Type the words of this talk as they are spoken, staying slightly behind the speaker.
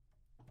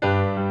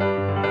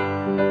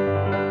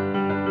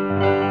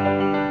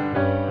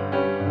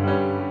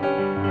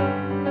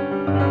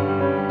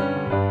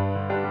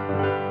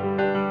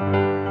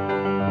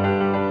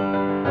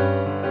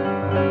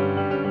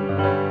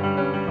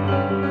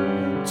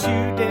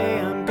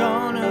Today I'm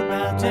gonna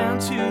bow down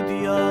to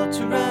the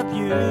altar of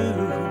you.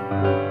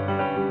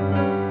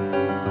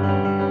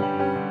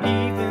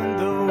 Even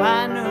though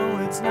I know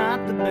it's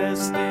not the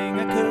best thing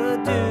I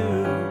could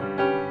do.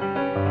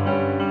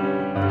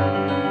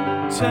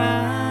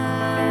 Time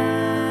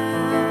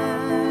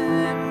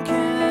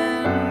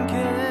can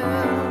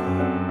kill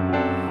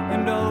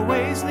and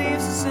always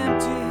leaves us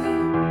empty.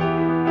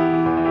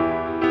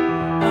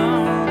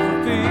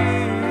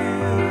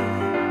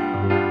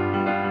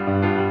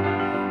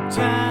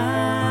 Time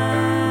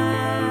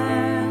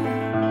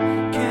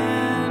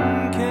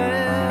can kill,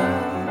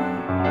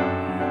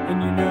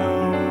 and you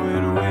know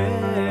it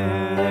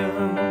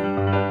will.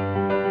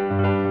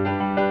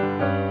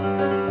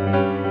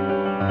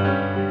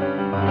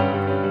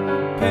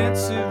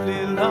 Pensively,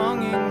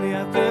 longingly,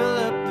 I fill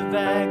up the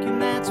vacuum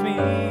that's me.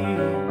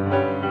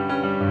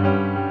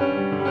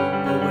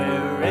 But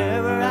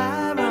wherever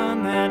I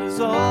run, that is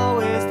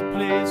always the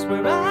place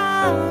where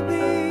I'll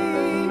be.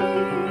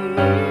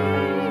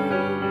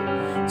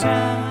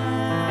 Time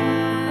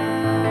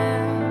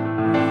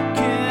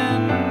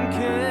can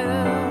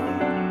kill.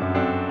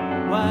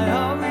 Why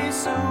are we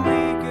so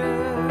eager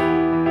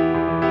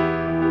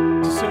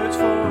to search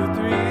for a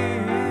thrill?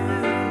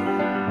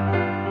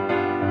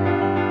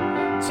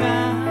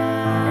 Time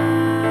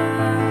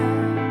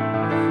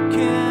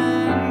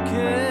can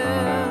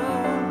kill,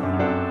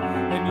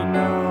 and you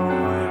know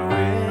it will.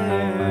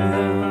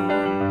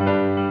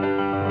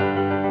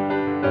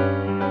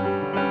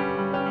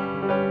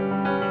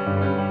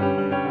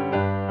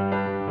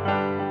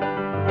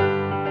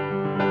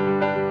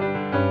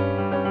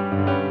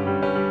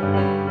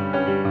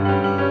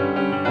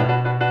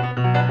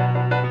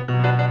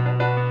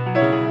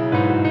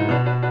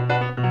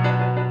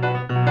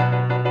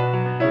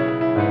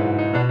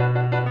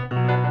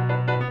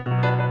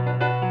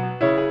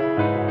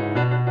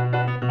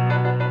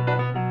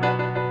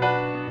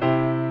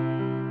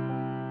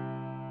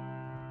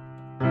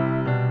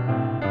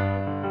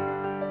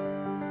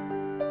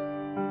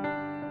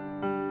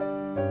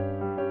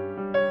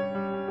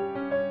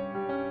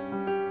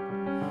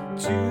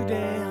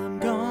 Today I'm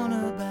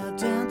gonna bow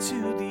down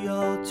to the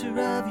altar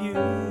of you.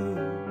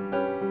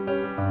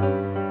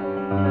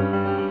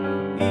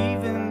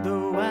 Even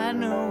though I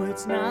know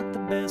it's not the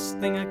best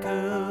thing I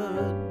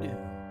could do.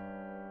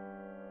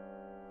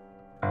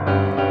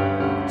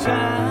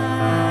 Time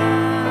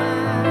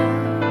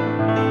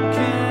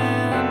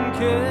can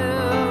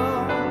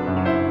kill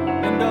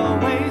and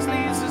always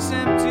leaves us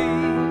empty.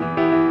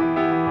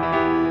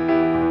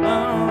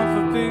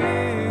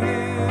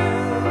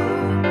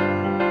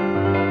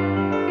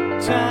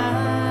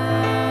 Time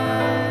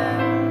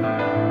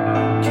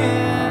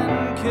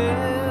can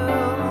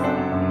kill.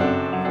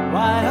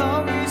 Why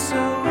are we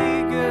so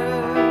eager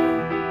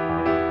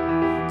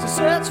to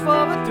search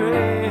for a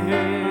thrill?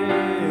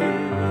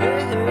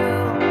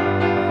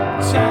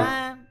 Time